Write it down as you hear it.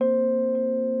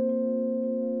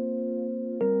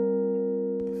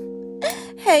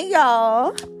Hey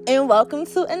y'all, and welcome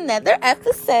to another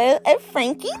episode of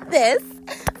Frankie This,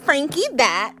 Frankie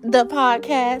That, the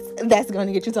podcast that's going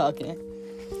to get you talking.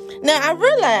 Now, I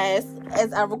realized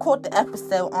as I record the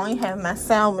episode, I only have my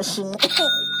sound machine.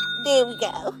 There we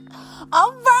go.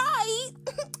 All right,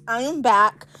 I am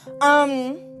back.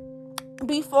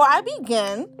 Before I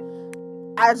begin,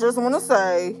 I just want to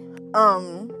say,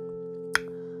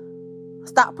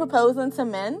 stop proposing to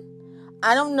men.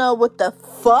 I don't know what the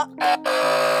fuck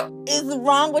is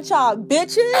wrong with y'all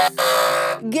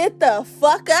bitches. Get the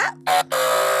fuck up.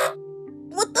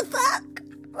 What the fuck?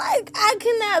 Like, I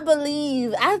cannot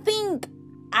believe. I think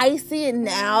I see it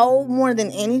now more than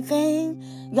anything.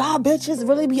 Y'all bitches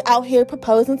really be out here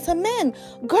proposing to men.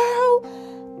 Girl,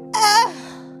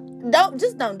 don't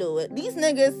do it. These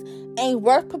niggas ain't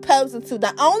worth proposing to.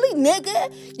 The only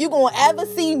nigga you gonna ever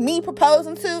see me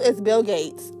proposing to is Bill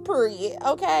Gates. Period.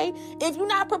 Okay? If you're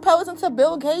not proposing to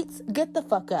Bill Gates, get the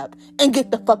fuck up. And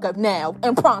get the fuck up now.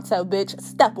 And pronto, bitch.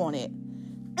 Step on it.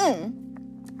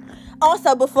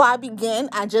 Also, before I begin,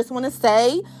 I just want to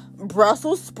say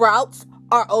Brussels sprouts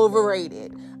are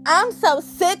overrated. I'm so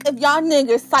sick of y'all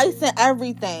niggas slicing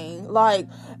everything. Like,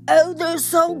 oh, they're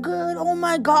so good. Oh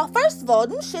my God. First of all,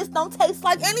 them shits don't taste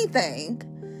like anything.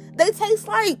 They taste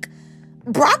like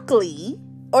broccoli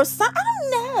or something. I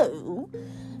don't know.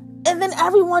 And then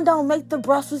everyone don't make the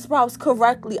Brussels sprouts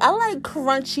correctly. I like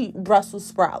crunchy Brussels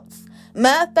sprouts.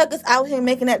 Motherfuckers out here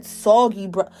making that soggy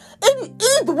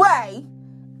Either way,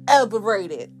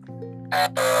 overrated.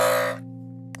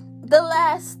 The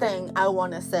last thing I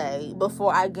want to say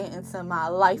before I get into my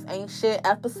Life Ain't Shit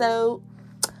episode.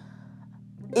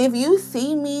 If you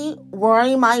see me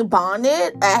wearing my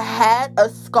bonnet, a hat, a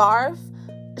scarf,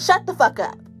 shut the fuck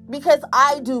up. Because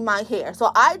I do my hair.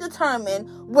 So I determine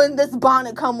when this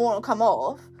bonnet come on or come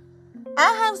off.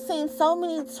 I have seen so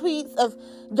many tweets of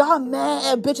y'all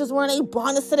mad at bitches wearing their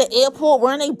bonnets to the airport,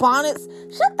 wearing their bonnets.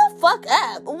 Shut the fuck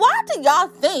up. Why do y'all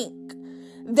think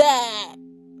that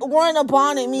wearing a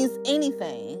bonnet means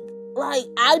anything? Like,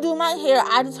 I do my hair.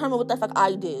 I determine what the fuck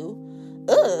I do.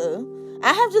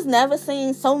 I have just never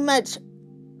seen so much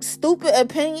stupid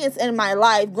opinions in my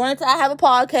life. Granted, I have a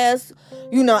podcast.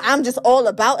 You know, I'm just all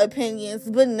about opinions.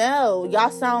 But no,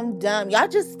 y'all sound dumb. Y'all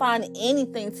just find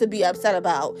anything to be upset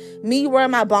about. Me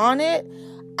wearing my bonnet,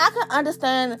 I can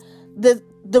understand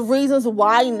the reasons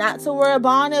why not to wear a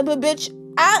bonnet. But bitch,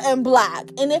 I am black.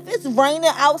 And if it's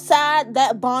raining outside,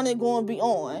 that bonnet going to be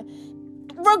on.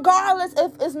 Regardless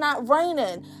if it's not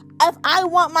raining. If I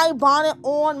want my bonnet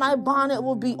on, my bonnet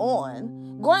will be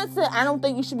on. Granted, I don't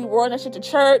think you should be wearing that shit to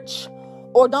church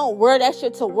or don't wear that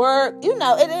shit to work. You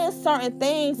know, it is certain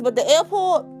things, but the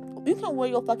airport, you can wear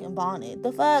your fucking bonnet.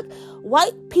 The fuck?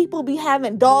 White people be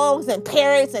having dogs and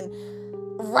parrots and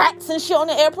rats and shit on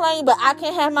the airplane, but I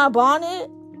can't have my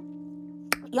bonnet?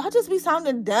 Y'all just be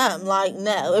sounding dumb. Like,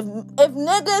 no. If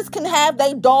niggas can have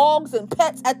their dogs and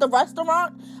pets at the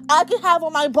restaurant, I can have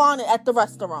on my bonnet at the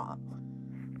restaurant.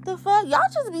 The fuck? Y'all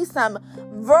just be some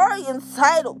very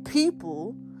entitled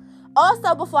people.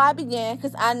 Also, before I begin,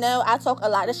 because I know I talk a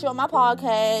lot of shit on my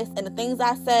podcast, and the things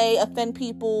I say offend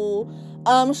people,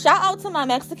 shout out to my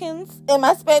Mexicans and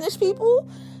my Spanish people.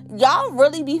 Y'all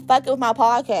really be fucking with my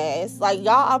podcast. Like,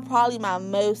 y'all are probably my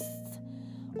most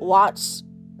watched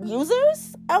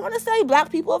users, I want to say. Black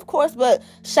people, of course, but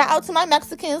shout out to my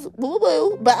Mexicans. Woo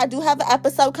woo. But I do have an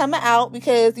episode coming out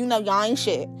because, you know, y'all ain't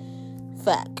shit.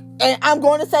 Fuck. And I'm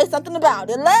going to say something about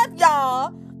it. Love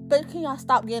y'all. But can y'all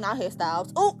stop getting our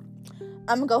hairstyles? Ooh.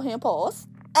 I'm going to go ahead and pause.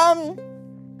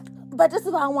 But this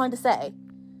is what I wanted to say.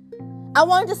 I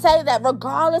wanted to say that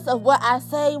regardless of what I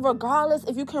say, regardless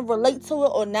if you can relate to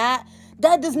it or not,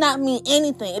 that does not mean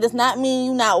anything. It does not mean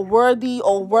you're not worthy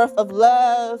or worth of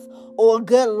love or a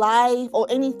good life or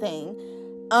anything.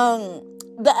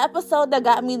 The episode that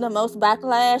got me the most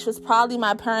backlash was probably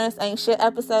my Parents Ain't Shit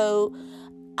episode.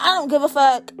 I don't give a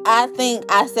fuck. I think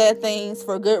I said things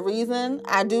for good reason.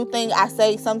 I do think I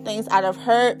say some things out of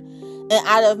hurt and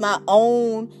out of my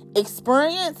own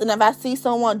experience. And if I see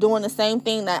someone doing the same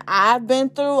thing that I've been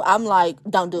through, I'm like,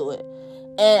 don't do it.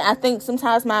 And I think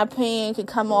sometimes my opinion can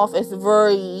come off as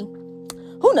very,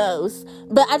 who knows?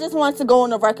 But I just wanted to go on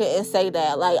the record and say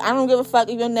that. Like, I don't give a fuck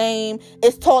if your name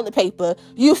is toilet paper.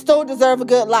 You still deserve a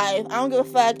good life. I don't give a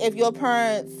fuck if your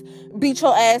parents beat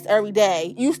your ass every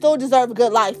day. You still deserve a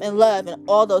good life and love and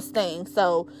all those things.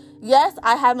 So, yes,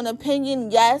 I have an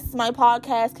opinion. Yes, my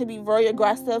podcast can be very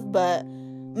aggressive, but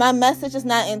my message is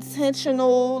not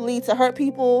intentionally to hurt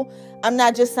people. I'm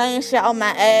not just saying shit on my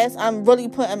ass. I'm really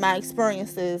putting my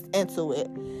experiences into it.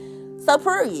 So,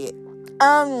 period.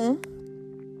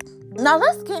 Now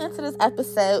let's get into this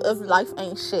episode of Life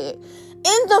Ain't Shit.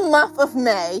 In the month of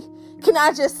May, can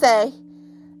I just say,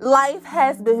 life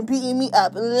has been beating me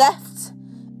up left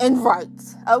and right.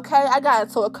 Okay? I got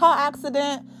into a car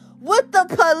accident with the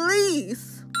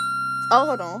police. Oh,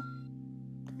 hold on.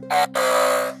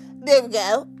 There we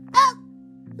go.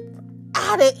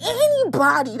 Out of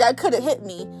anybody that could have hit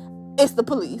me, it's the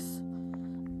police.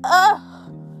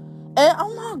 And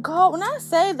oh my God, when I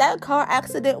say that car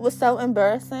accident was so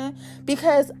embarrassing,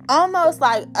 because almost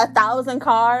like 1,000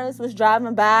 cars was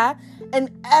driving by and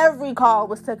every car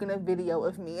was taking a video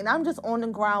of me, and I'm just on the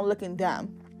ground looking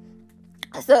dumb.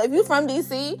 So if you from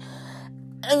DC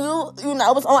and you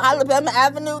know was on Alabama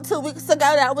Avenue 2 weeks ago,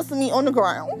 that was me on the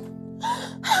ground.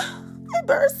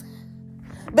 Embarrassing.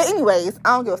 But anyways,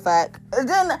 I don't give a fuck.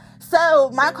 So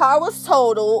my car was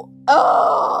totaled.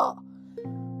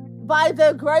 By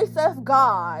the grace of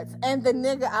God and the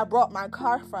nigga I brought my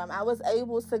car from, I was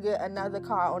able to get another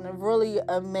car on a really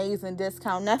amazing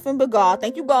discount. Nothing but God.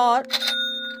 Thank you, God.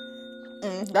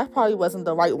 That probably wasn't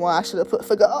the right one I should have put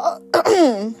for God.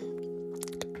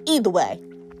 Either way,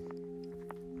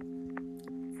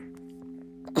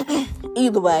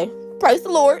 praise the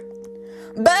Lord.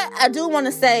 But I do want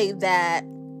to say that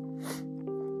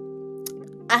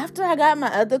after I got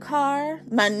my other car,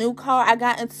 my new car, I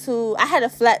had a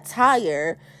flat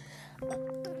tire.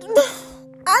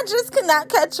 I just could not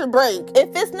catch a break. If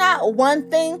it's not one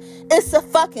thing, it's a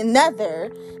fucking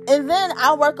another. And then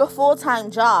I work a full-time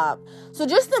job. So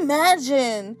just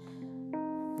imagine,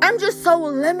 I'm just so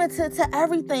limited to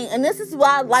everything. And this is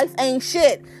why life ain't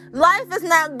shit. Life is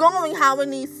not going how it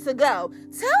needs to go.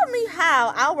 Tell me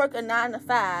how I work a 9 to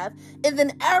 5 and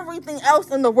then everything else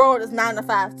in the world is 9 to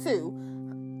 5 too.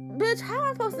 Bitch, how am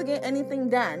I supposed to get anything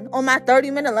done? On my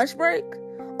 30-minute lunch break?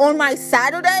 On my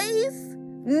Saturdays?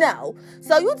 No.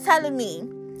 So you telling me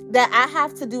that I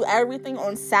have to do everything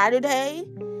on Saturday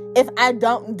if I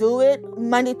don't do it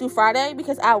Monday through Friday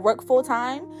because I work full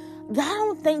time? Y'all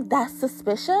don't think that's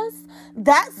suspicious?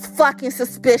 That's fucking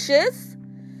suspicious.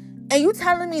 And you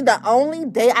telling me the only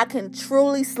day I can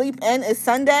truly sleep in is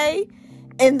Sunday?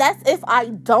 And that's if I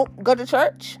don't go to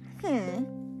church?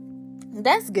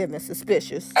 That's giving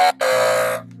suspicious.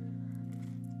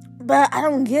 But I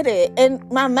don't get it. And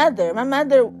my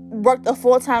mother worked a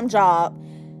full-time job,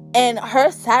 and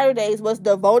her Saturdays was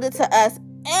devoted to us,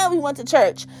 and we went to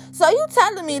church. So you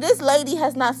telling me this lady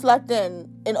has not slept in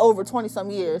over 20-some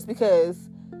years because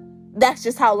that's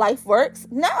just how life works?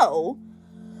 No.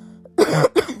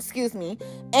 Excuse me.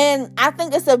 And I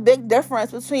think it's a big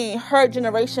difference between her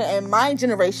generation and my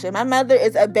generation. My mother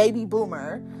is a baby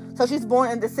boomer. So she's born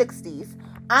in the 60s.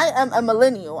 I am a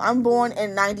millennial. I'm born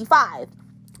in 95.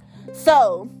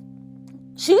 So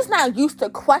she's not used to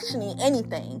questioning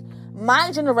anything.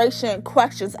 My generation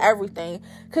questions everything.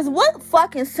 Because what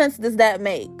fucking sense does that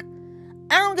make?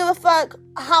 I don't give a fuck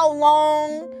how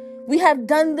long we have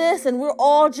done this and we're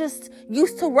all just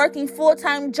used to working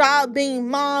full-time job, being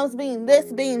moms, being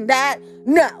this, being that.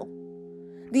 No.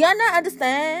 Do y'all not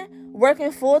understand?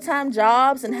 Working full-time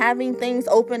jobs and having things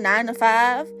open 9 to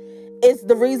 5 is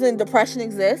the reason depression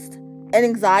exists and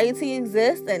anxiety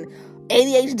exists and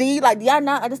ADHD. Like, do y'all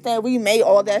not understand we made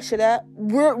all that shit up?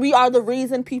 We are the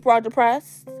reason people are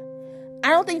depressed. I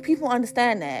don't think people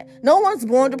understand that. No one's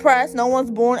born depressed. No one's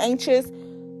born anxious.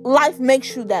 Life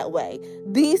makes you that way.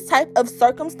 These type of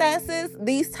circumstances,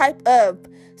 these type of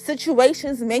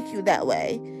situations make you that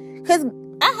way. Because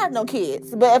I have no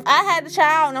kids. But if I had a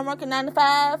child and I'm working 9 to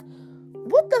 5,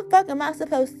 what the fuck am I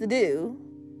supposed to do?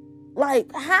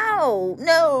 Like, how?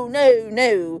 No.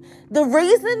 The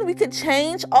reason we could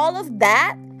change all of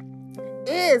that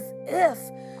is if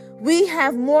we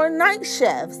have more night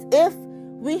shifts, if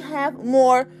we have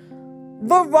more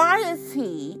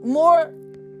variety, more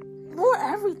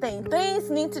everything. Things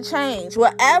need to change.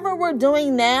 Whatever we're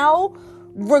doing now,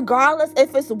 regardless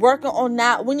if it's working or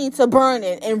not, we need to burn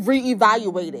it and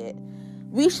reevaluate it.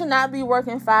 We should not be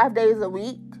working 5 days a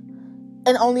week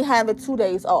and only having 2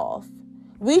 days off.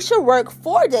 We should work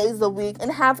 4 days a week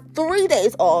and have 3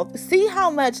 days off. See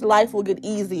how much life will get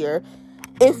easier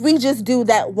if we just do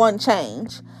that one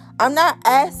change. I'm not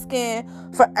asking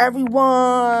for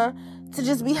everyone to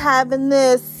just be having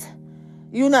this,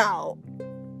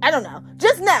 I don't know.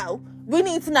 Just know we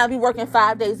need to not be working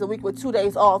 5 days a week with 2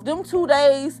 days off. Them 2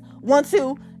 days, 1,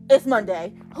 2, it's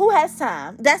Monday. Who has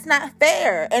time? That's not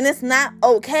fair. And it's not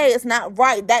okay. It's not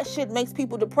right. That shit makes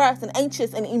people depressed and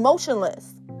anxious and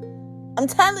emotionless. I'm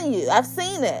telling you, I've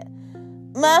seen it.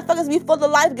 Motherfuckers be full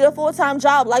of life, get a full-time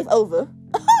job, life over.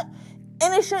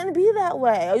 And it shouldn't be that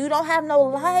way. Or you don't have no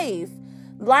life.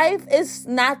 Life is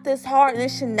not this hard, and it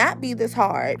should not be this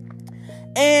hard.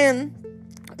 And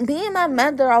me and my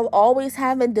mother are always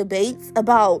having debates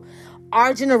about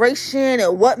our generation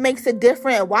and what makes it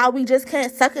different and why we just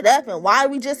can't suck it up and why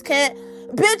we just can't.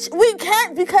 Bitch, we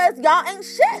can't because y'all ain't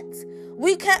shit.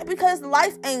 We can't because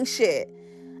life ain't shit.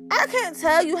 I can't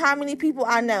tell you how many people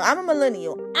I know. I'm a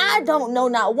millennial. I don't know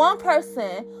not one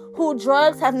person who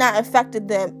drugs have not affected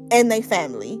them and their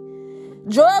family.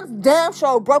 Drugs damn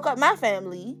sure broke up my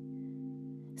family.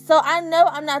 So I know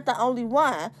I'm not the only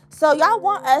one. So y'all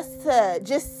want us to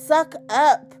just suck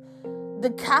up the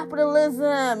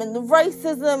capitalism and the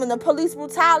racism and the police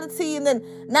brutality and then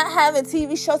not having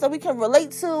TV shows that we can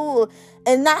relate to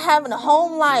and not having a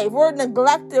home life. We're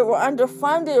neglected. We're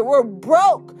underfunded. We're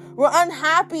broke. We're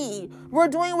unhappy. We're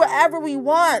doing whatever we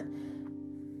want.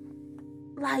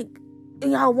 Like,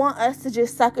 y'all want us to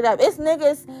just suck it up. It's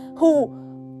niggas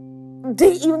who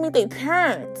didn't even meet their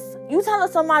parents. You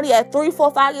telling somebody at 3,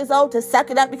 4, 5 years old to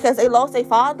suck it up because they lost their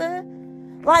father?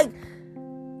 Like,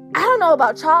 I don't know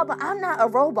about y'all, but I'm not a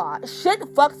robot. Shit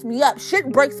fucks me up.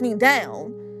 Shit breaks me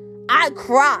down. I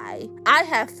cry. I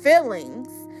have feelings.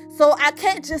 So I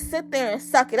can't just sit there and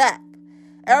suck it up.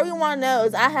 Everyone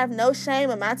knows I have no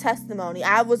shame in my testimony.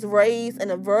 I was raised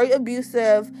in a very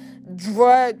abusive,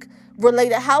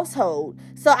 drug-related household.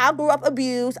 So I grew up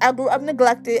abused. I grew up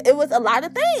neglected. It was a lot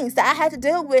of things that I had to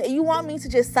deal with. You want me to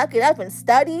just suck it up and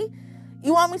study?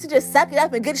 You want me to just suck it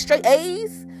up and get straight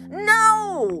A's?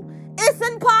 No! It's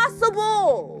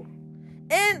impossible!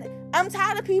 And I'm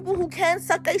tired of people who can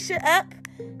suck their shit up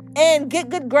and get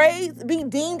good grades being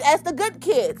deemed as the good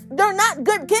kids. They're not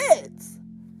good kids.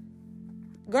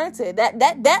 Granted,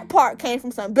 that part came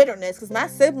from some bitterness because my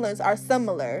siblings are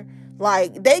similar.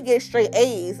 Like, they get straight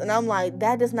A's, and I'm like,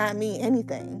 that does not mean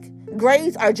anything.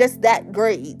 Grades are just that,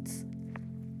 grades.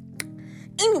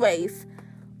 Anyways,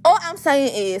 all I'm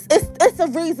saying is, it's a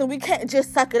reason we can't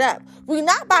just suck it up. We're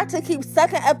not about to keep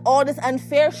sucking up all this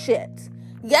unfair shit.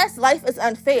 Yes, life is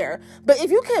unfair, but if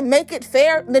you can make it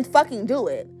fair, then fucking do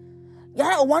it. Y'all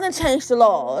don't want to change the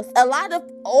laws. A lot of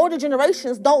older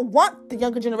generations don't want the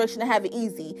younger generation to have it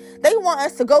easy. They want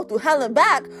us to go through hell and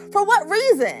back. For what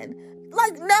reason?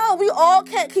 Like, no, we all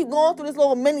can't keep going through this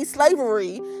little mini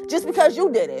slavery just because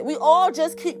you did it. We all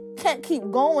just can't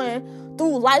keep going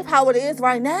through life how it is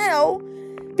right now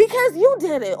because you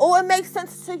did it. Or it makes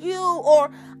sense to you.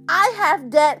 Or I have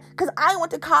debt because I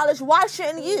went to college. Why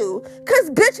shouldn't you? Because,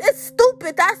 bitch, it's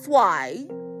stupid. That's why.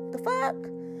 The fuck?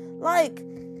 Like,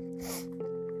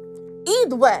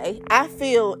 either way, I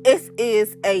feel it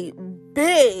is a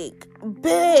big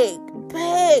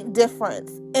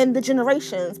difference in the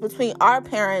generations between our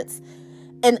parents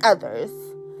and others.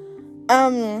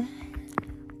 But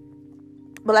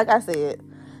like I said,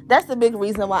 that's the big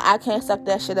reason why I can't suck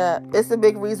that shit up. It's the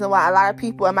big reason why a lot of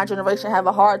people in my generation have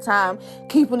a hard time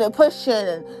keeping it pushing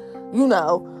and, you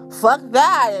know, fuck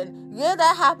that. And yeah,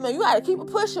 that happened. You gotta keep it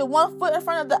pushing, one foot in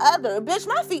front of the other. Bitch,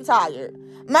 my feet tired.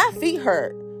 My feet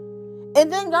hurt.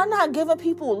 And then y'all not giving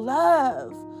people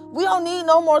love. We don't need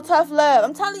no more tough love.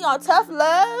 I'm telling y'all, tough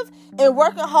love and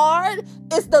working hard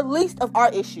is the least of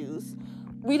our issues.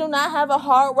 We do not have a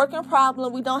hard working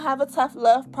problem. We don't have a tough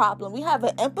love problem. We have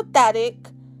an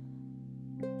empathetic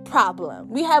problem.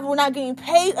 We're not getting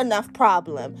paid enough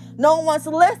problem. No one's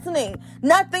listening.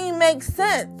 Nothing makes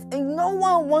sense. And no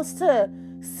one wants to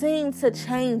seem to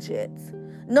change it.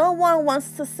 No one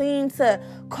wants to seem to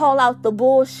call out the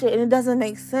bullshit and it doesn't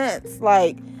make sense.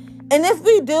 Like, and if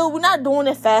we do, we're not doing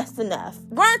it fast enough.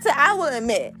 Granted, I will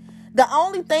admit, the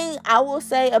only thing I will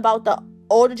say about the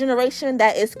older generation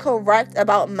that is correct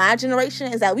about my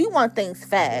generation is that we want things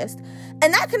fast.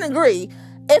 And I can agree.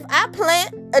 If I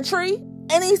plant a tree,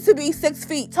 it needs to be 6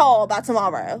 feet tall by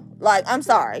tomorrow. Like, I'm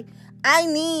sorry. I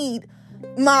need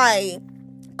my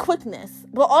quickness.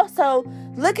 But also,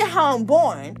 look at how I'm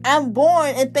born. I'm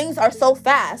born and things are so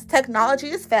fast. Technology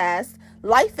is fast.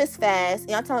 Life is fast.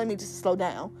 And y'all telling me just to slow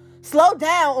down. Slow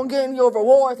down on getting your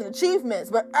rewards and achievements,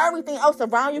 but everything else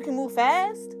around you can move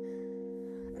fast?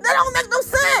 That don't make no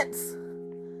sense.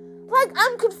 Like,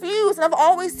 I'm confused. And I've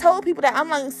always told people that. I'm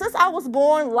like, since I was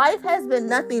born, life has been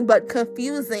nothing but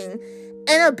confusing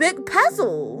and a big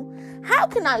puzzle. How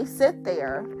can I sit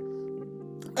there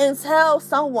and tell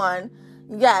someone,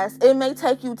 yes, it may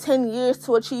take you 10 years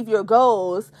to achieve your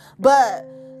goals, but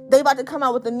they about to come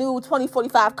out with a new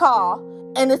 2045 car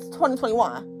and it's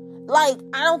 2021. Like,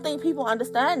 I don't think people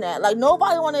understand that. Like,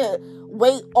 nobody want to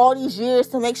wait all these years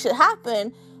to make shit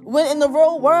happen when in the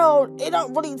real world, it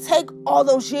don't really take all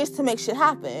those years to make shit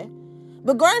happen.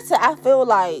 But granted, I feel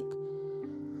like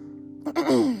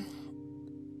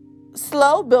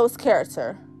slow builds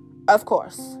character, of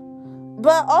course.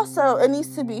 But also, it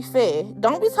needs to be fair.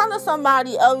 Don't be telling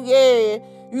somebody, oh yeah,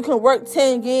 you can work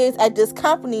 10 years at this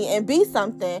company and be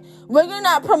something when you're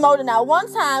not promoted not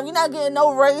one time, you're not getting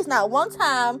no raise not one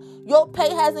time, your pay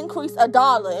has increased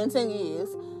 $1 in 10 years.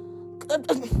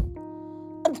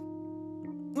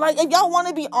 Like, if y'all want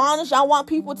to be honest, y'all want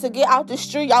people to get out the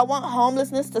street, y'all want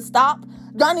homelessness to stop,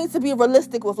 y'all need to be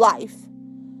realistic with life.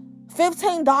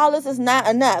 $15 is not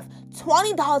enough.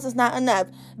 $20 is not enough.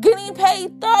 Getting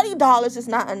paid $30 is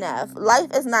not enough.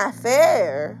 Life is not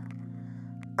fair.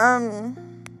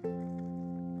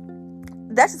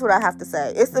 That's just what I have to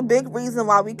say. It's a big reason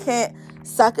why we can't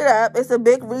suck it up. It's a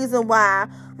big reason why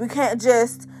we can't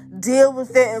just deal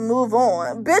with it and move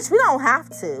on. Bitch, we don't have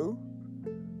to.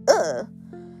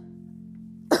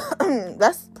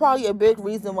 That's probably a big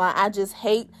reason why I just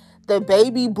hate the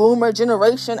baby boomer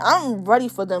generation. I'm ready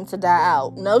for them to die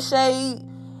out. No shade.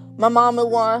 My mama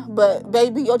won, but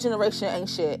baby, your generation ain't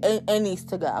shit. It needs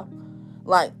to go.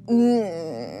 Like,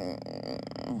 And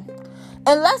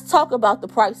let's talk about the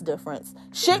price difference.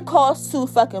 Shit costs too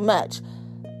fucking much.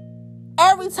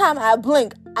 Every time I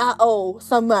blink, I owe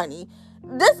some money.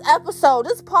 This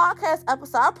podcast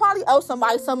episode, I probably owe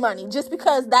somebody some money just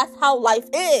because that's how life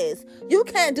is. You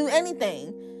can't do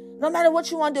anything. No matter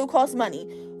what you want to do, it costs money.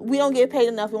 We don't get paid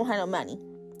enough. We don't have no money.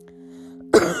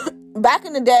 Back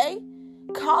in the day,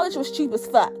 college was cheap as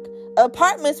fuck.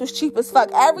 Apartments was cheap as fuck.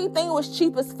 Everything was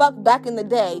cheap as fuck back in the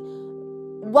day.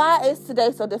 Why is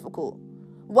today so difficult?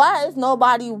 Why is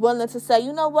nobody willing to say,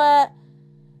 you know what?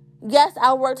 Yes,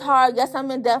 I worked hard. Yes, I'm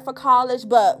in debt for college.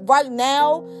 But right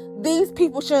now, these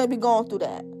people shouldn't be going through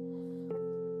that.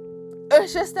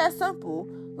 It's just that simple.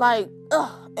 Like,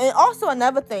 And also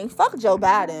another thing, fuck Joe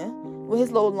Biden with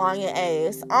his little lying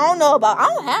ass. I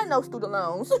don't have no student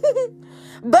loans.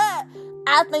 But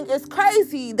I think it's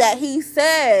crazy that he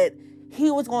said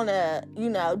he was going to,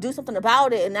 do something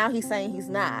about it. And now he's saying he's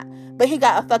not. But he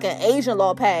got a fucking Asian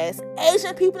law passed.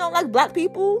 Asian people don't like black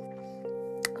people.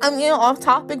 I'm getting off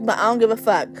topic, but I don't give a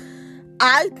fuck.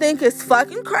 I think it's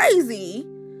fucking crazy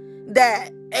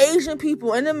that Asian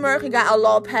people in America got a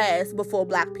law passed before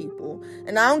black people.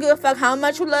 And I don't give a fuck how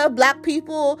much you love black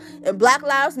people and Black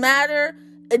Lives Matter.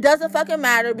 It doesn't fucking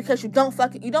matter because you don't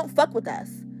fuck with us.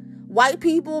 White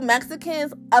people,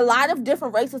 Mexicans, a lot of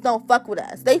different races don't fuck with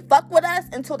us. They fuck with us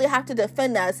until they have to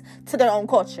defend us to their own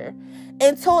culture.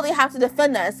 Until they have to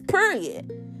defend us,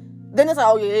 period. Then it's like,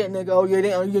 oh yeah, nigga, oh yeah,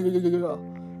 yeah.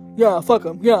 Yeah, fuck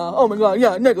him. Yeah, oh my god,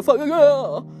 yeah, nigga, fuck him,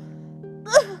 yeah.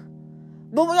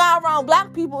 But when y'all around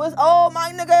black people, it's, oh,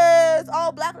 my niggas,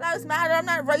 oh, Black Lives Matter, I'm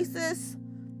not racist.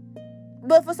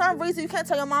 But for some reason, you can't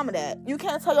tell your mama that. You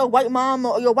can't tell your white mama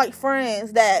or your white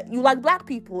friends that you like black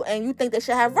people and you think they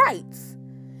should have rights.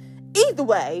 Either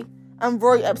way, I'm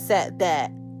very upset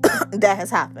that that has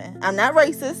happened. I'm not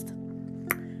racist.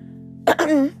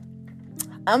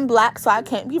 I'm black, so I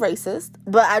can't be racist.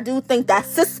 But I do think that's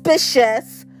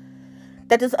suspicious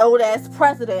that this old-ass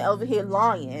president over here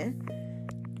lying.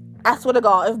 I swear to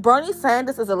God, if Bernie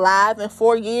Sanders is alive in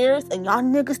 4 years and y'all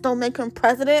niggas don't make him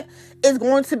president, it's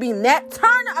going to be Nat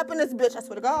Turner up in this bitch. I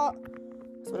swear to God.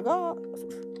 I swear to God.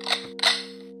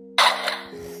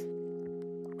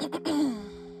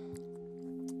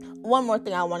 One more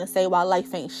thing I want to say while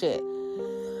life ain't shit.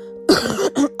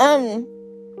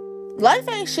 Life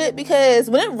ain't shit because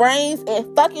when it rains, it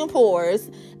fucking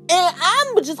pours. And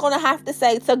I'm just going to have to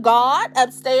say to God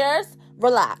upstairs,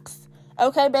 relax.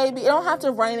 Okay, baby? It don't have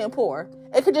to rain and pour.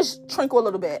 It could just trickle a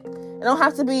little bit. It don't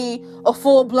have to be a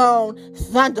full-blown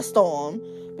thunderstorm.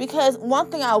 Because one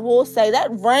thing I will say,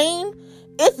 that rain,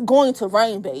 it's going to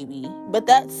rain, baby. But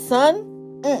that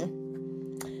sun,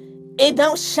 it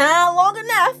don't shine long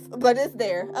enough, but it's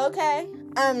there. Okay?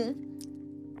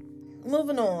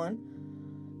 Moving on.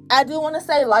 I do want to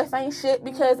say life ain't shit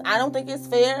because I don't think it's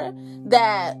fair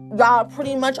that y'all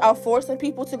pretty much are forcing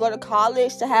people to go to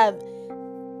college to have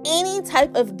any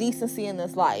type of decency in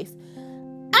this life.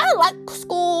 I like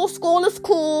school. School is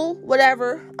cool.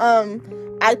 Whatever.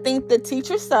 I think the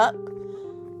teachers suck.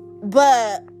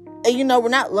 But, we're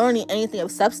not learning anything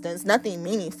of substance. Nothing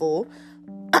meaningful.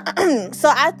 So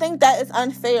I think that is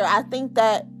unfair. I think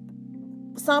that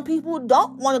some people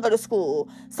don't want to go to school.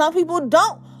 Some people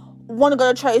don't want to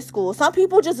go to trade school. Some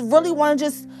people just really want to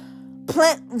just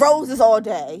plant roses all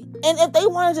day. And if they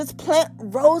want to just plant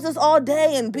roses all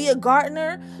day and be a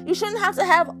gardener, you shouldn't have to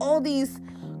have all these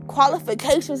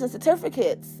qualifications and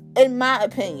certificates, in my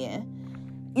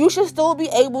opinion. You should still be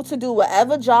able to do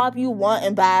whatever job you want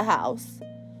and buy a house.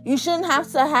 You shouldn't have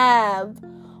to have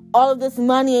all of this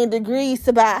money and degrees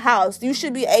to buy a house. You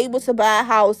should be able to buy a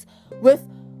house with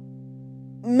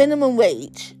minimum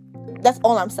wage. That's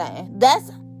all I'm saying.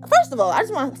 First of all,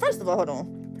 hold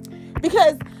on.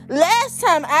 Because last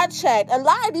time I checked, a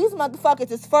lot of these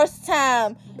motherfuckers is first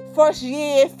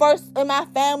year, first in my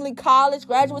family, college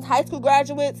graduates, high school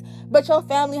graduates, but your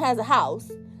family has a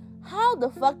house. How the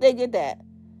fuck they get that?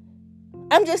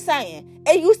 I'm just saying.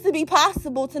 It used to be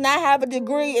possible to not have a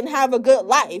degree and have a good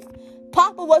life.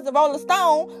 Papa was a Rolling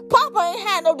Stone. Papa ain't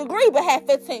had no degree but had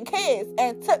 15 kids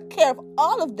and took care of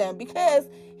all of them because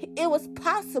it was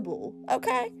possible,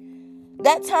 okay?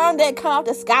 That term didn't come out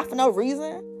the sky for no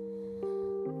reason.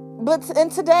 But in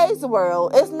today's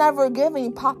world, it's never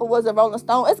giving Papa was a Rolling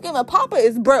Stone. It's giving Papa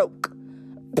is broke.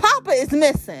 Papa is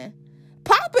missing.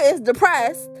 Papa is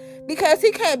depressed because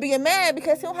he can't be a man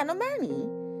because he don't have no money.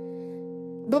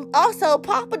 But also,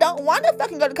 Papa don't want to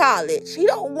fucking go to college. He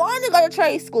don't want to go to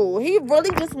trade school. He really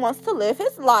just wants to live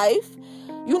his life,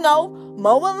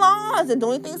 mowing lawns and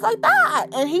doing things like that.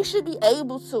 And he should be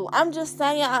able to. I'm just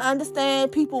saying, I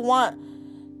understand people want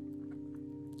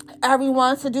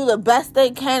everyone to do the best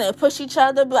they can and push each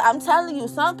other. But I'm telling you,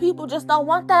 some people just don't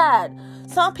want that.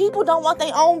 Some people don't want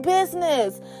their own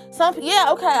business.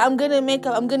 I'm good at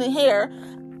makeup, I'm good at hair.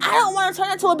 I don't want to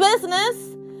turn it into a business.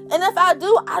 And if I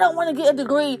do, I don't want to get a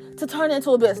degree to turn it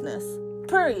into a business.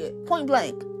 Period. Point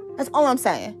blank. That's all I'm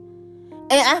saying.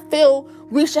 And I feel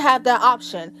we should have that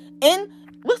option. And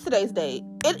what's today's date?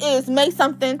 It is May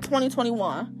something,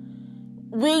 2021.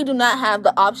 We do not have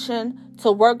the option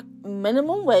to work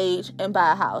minimum wage and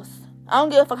buy a house. I don't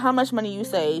give a fuck how much money you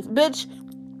save. Bitch.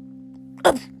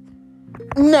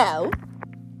 No.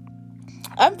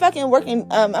 I'm fucking working.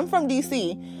 I'm from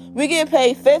DC. We get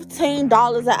paid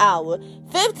 $15 an hour.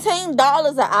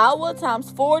 $15 an hour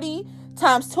times 40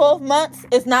 times 12 months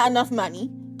is not enough money.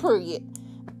 Period.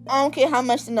 I don't care how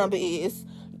much the number is.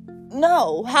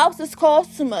 No, houses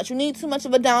cost too much. You need too much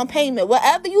of a down payment.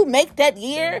 Whatever you make that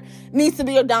year needs to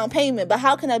be your down payment. But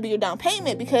how can that be your down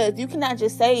payment? Because you cannot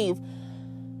just save.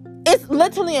 It's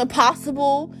literally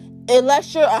impossible,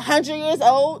 unless you're 100 years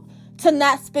old, to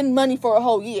not spend money for a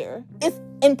whole year. It's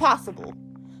impossible.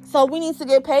 So we need to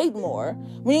get paid more.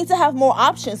 We need to have more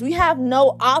options. We have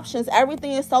no options.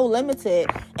 Everything is so limited.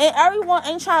 And everyone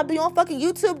ain't trying to be on fucking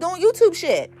YouTube doing YouTube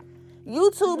shit.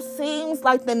 YouTube seems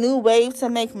like the new wave to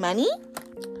make money.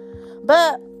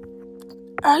 But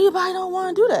everybody don't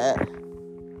want to do that.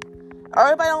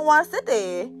 Everybody don't want to sit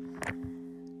there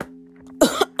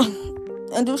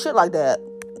and do shit like that.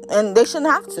 And they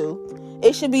shouldn't have to.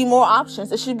 It should be more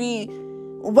options. It should be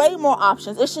way more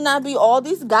options. It should not be all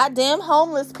these goddamn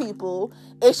homeless people.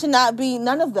 It should not be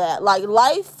none of that. Like,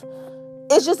 life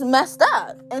is just messed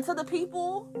up. And to the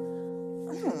people,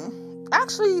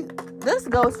 actually, this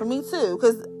goes for me too.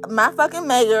 Because my fucking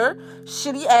mayor,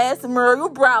 shitty ass Muriel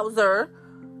Browser,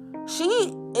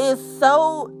 she is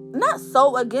not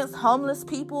so against homeless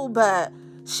people, but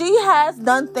she has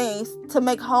done things to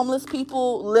make homeless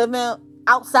people living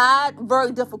outside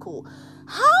very difficult.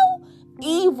 How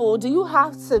evil do you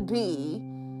have to be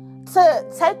to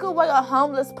take away a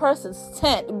homeless person's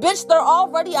tent? Bitch, they're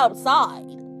already outside.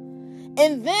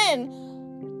 And then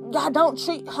y'all don't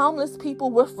treat homeless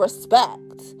people with respect.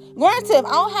 Granted, if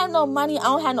I don't have no money, I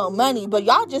don't have no money, but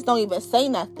y'all just don't even say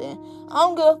nothing. I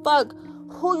don't give a fuck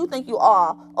who you think you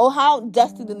are or how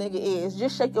dusty the nigga is.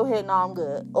 Just shake your head, no, I'm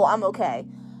good, or I'm okay.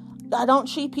 I don't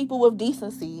treat people with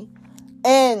decency.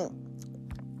 And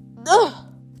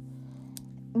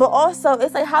but also,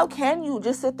 it's like, how can you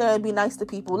just sit there and be nice to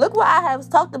people? Look what I have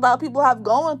talked about people have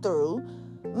going through.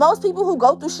 Most people who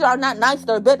go through shit are not nice.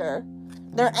 They're bitter.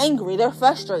 They're angry. They're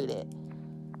frustrated.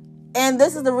 And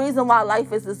this is the reason why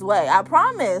life is this way. I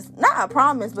promise. Not I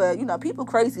promise, but, people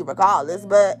crazy regardless.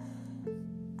 But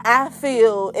I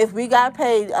feel if we got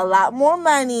paid a lot more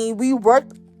money, we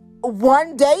worked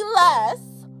one day less,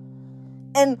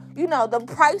 and, the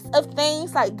price of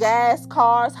things like gas,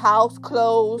 cars, house,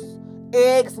 clothes,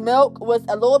 eggs, milk was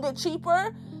a little bit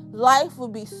cheaper, life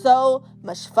would be so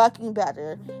much fucking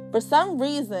better. For some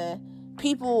reason,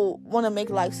 people want to make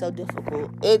life so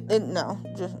difficult. No.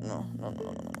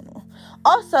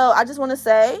 Also, I just want to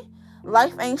say,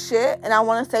 life ain't shit, and I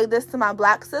want to say this to my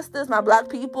black sisters, my black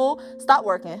people: stop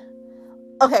working.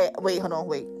 Okay, hold on.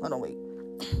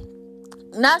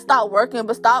 Not stop working,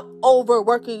 but stop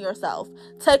overworking yourself.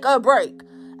 Take a break.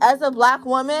 As a black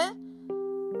woman,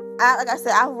 like I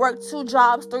said, I've worked 2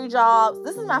 jobs, 3 jobs.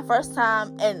 This is my first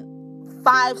time in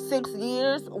 5-6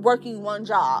 years working 1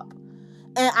 job.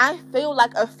 And I feel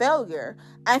like a failure.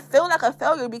 I feel like a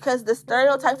failure because the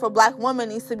stereotype for black women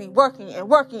needs to be working and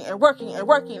working and working and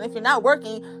working. And if you're not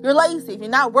working, you're lazy. If you're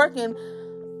not working,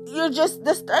 you're just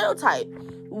the stereotype.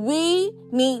 We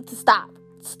need to stop.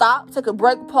 Stop, take a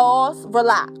break, pause,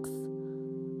 relax.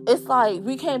 It's like,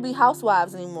 we can't be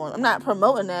housewives anymore. I'm not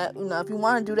promoting that. You know, if you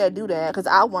want to do that, because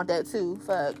I want that too.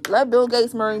 Fuck. Let Bill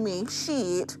Gates marry me.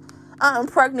 Shit. I'm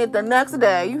pregnant the next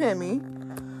day. You hear me?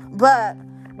 But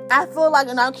I feel like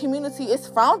in our community, it's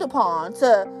frowned upon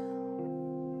to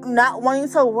not wanting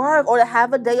to work or to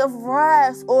have a day of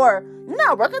rest, or you're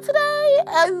not working today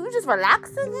and you just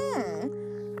relaxing.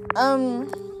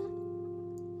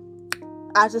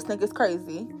 I just think it's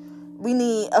crazy. We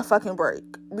need a fucking break.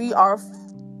 We are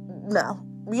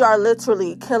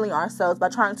literally killing ourselves by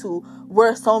trying to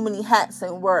wear so many hats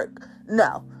and work.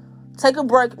 No. Take a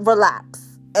break,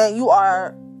 relax, and you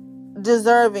are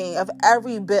deserving of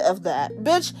every bit of that.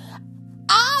 Bitch,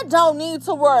 I don't need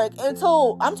to work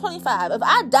until I'm 25. If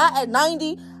I die at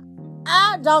 90,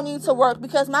 I don't need to work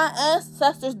because my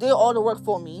ancestors did all the work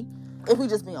for me, if we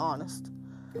just be honest.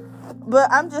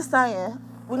 But I'm just saying,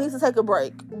 we need to take a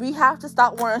break. We have to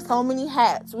stop wearing so many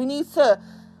hats. We need to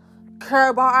care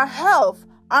about our health,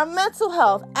 our mental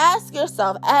health. Ask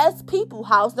yourself, as people,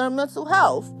 how's their mental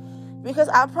health? Because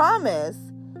I promise,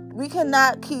 we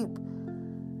cannot keep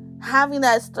having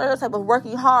that stereotype of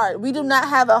working hard. We do not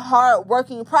have a hard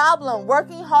working problem.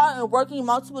 Working hard and working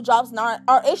multiple jobs is not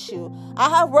our issue. I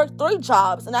have worked 3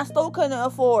 jobs and I still couldn't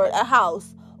afford a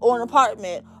house or an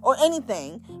apartment or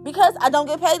anything because I don't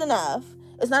get paid enough.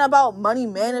 It's not about money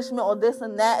management or this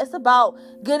and that. It's about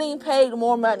getting paid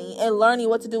more money and learning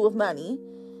what to do with money.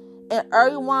 And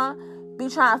everyone be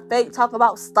trying to fake talk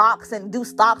about stocks and do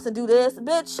this.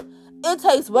 Bitch, it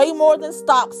takes way more than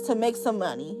stocks to make some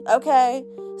money, okay?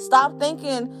 Stop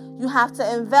thinking you have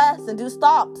to invest and do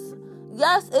stocks.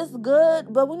 Yes, it's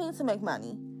good, but we need to make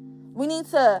money. We need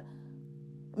to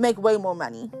make way more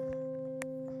money.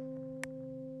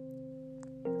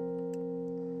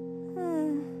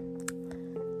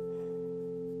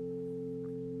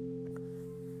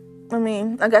 I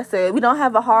mean, like I said, we don't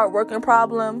have a hard working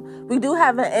problem. We do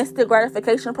have an instant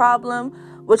gratification problem,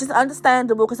 which is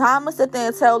understandable, because how I'm going to sit there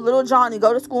and tell little Johnny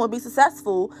go to school and be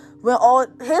successful when all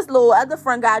his little other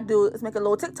friend got to do is make a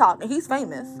little TikTok and he's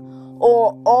famous.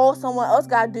 Or all someone else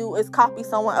got to do is copy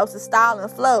someone else's style and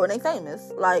flow and they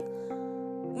famous. Like,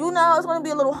 you know, it's going to be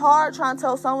a little hard trying to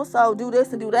tell so-and-so do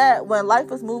this and do that when life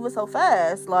is moving so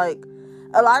fast. Like,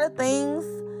 a lot of things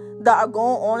that are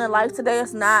going on in life today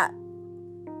is not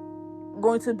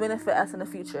going to benefit us in the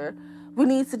future. We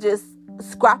need to just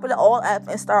scrap it all up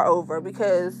and start over,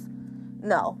 because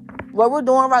no, what we're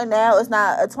doing right now is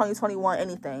not a 2021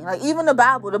 anything. Like, even the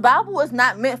Bible is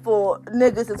not meant for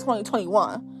niggas in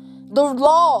 2021. The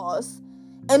laws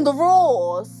and the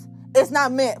rules is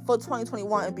not meant for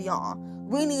 2021 and beyond.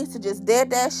 We need to just dead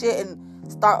that shit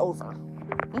and start over.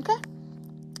 Okay?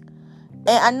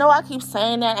 And I know I keep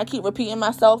saying that, I keep repeating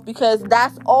myself, because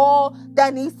that's all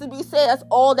that needs to be said. That's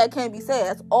all that can be said.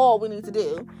 That's all we need to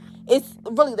do. It's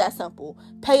really that simple.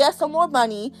 Pay us some more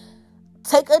money,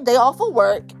 take a day off of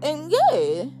work, and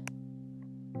yeah.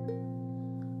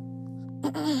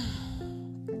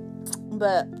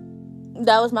 But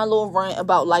that was my little rant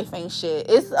about life ain't shit.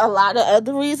 It's a lot of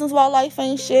other reasons why life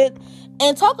ain't shit.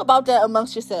 And talk about that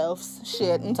amongst yourselves.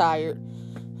 Shit, I'm tired.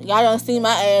 Y'all done seen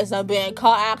my ass. I've been in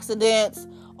car accidents,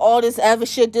 all this other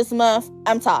shit this month.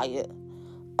 I'm tired.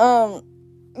 You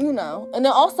know. And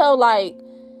then also, like,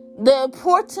 the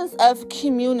importance of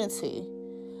community.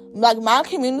 Like, my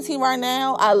community right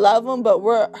now, I love them, but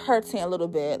we're hurting a little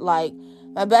bit. Like,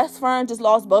 my best friend just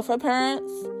lost both her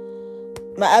parents.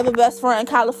 My other best friend in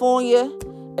California.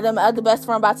 And then my other best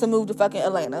friend about to move to fucking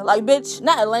Atlanta. Like, bitch,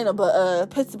 not Atlanta, but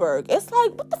Pittsburgh. It's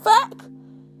like, what the fuck?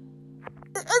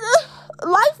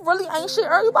 Life really ain't shit.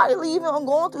 Everybody leaving and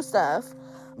going through stuff.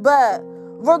 But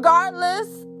regardless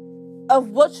of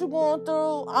what you're going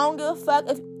through, I don't give a fuck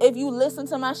if you listen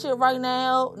to my shit right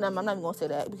now. No, I'm not even going to say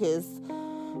that, because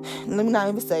let me not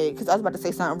even say it, because I was about to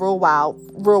say something real wild.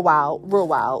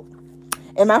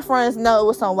 And my friends know it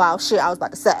was some wild shit I was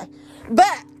about to say.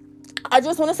 But I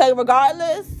just want to say,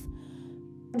 regardless,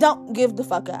 don't give the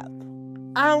fuck up.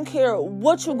 I don't care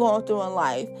what you're going through in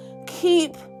life.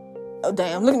 Oh,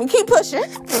 damn, look at me. Keep pushing.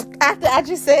 After I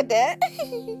just said that.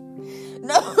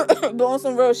 No, doing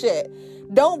some real shit.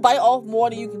 Don't bite off more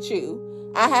than you can chew.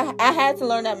 I had to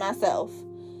learn that myself.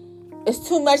 It's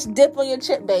too much dip on your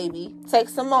chip, baby. Take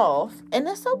some off, and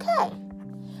it's okay.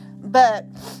 But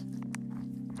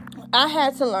I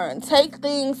had to learn. Take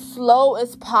things slow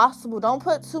as possible. Don't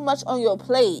put too much on your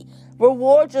plate.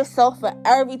 Reward yourself for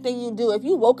everything you do. If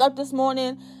you woke up this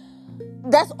morning,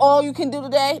 that's all you can do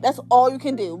today. That's all you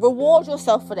can do. Reward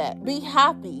yourself for that. Be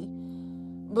happy.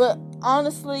 But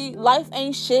honestly, life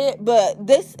ain't shit. But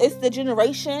this is the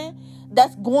generation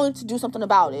that's going to do something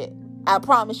about it. I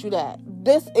promise you that.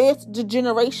 this is the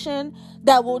generation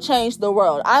that will change the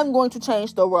world. I'm going to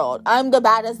change the world. I'm the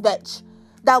baddest bitch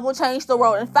that will change the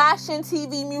world in fashion,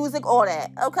 TV, music, all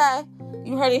that. Okay?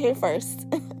 You heard it here first.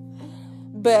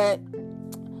 But,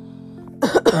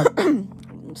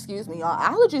 excuse me, y'all.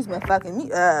 Allergies been fucking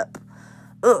me up.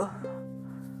 Ugh.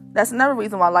 That's another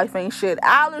reason why life ain't shit.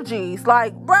 Allergies.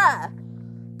 Like, bruh.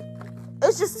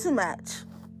 It's just too much.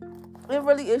 It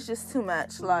really is just too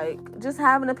much. Like, just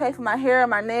having to pay for my hair,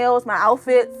 my nails, my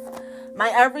outfits,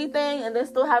 my everything, and then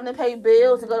still having to pay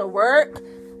bills and go to work.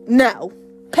 No.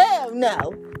 Hell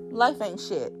no. Life ain't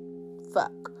shit.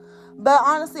 Fuck. But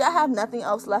honestly, I have nothing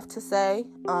else left to say.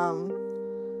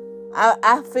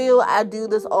 I feel I do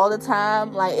this all the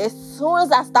time. Like, as soon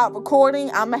as I stop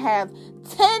recording, I'm going to have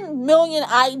 10 million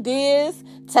ideas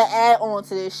to add on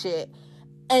to this shit.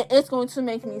 And it's going to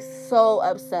make me so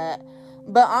upset.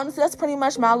 But honestly, that's pretty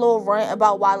much my little rant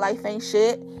about why life ain't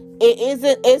shit.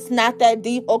 It's not that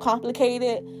deep or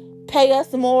complicated. Pay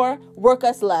us more, work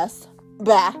us less.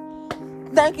 Bye.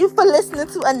 Thank you for listening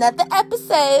to another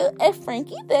episode of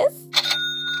Frankie This,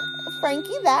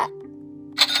 Frankie That,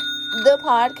 the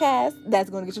podcast that's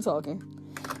going to get you talking.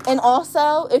 And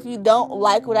also, if you don't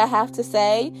like what I have to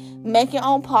say, make your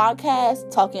own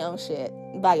podcast, talk your own shit.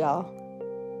 Bye, y'all.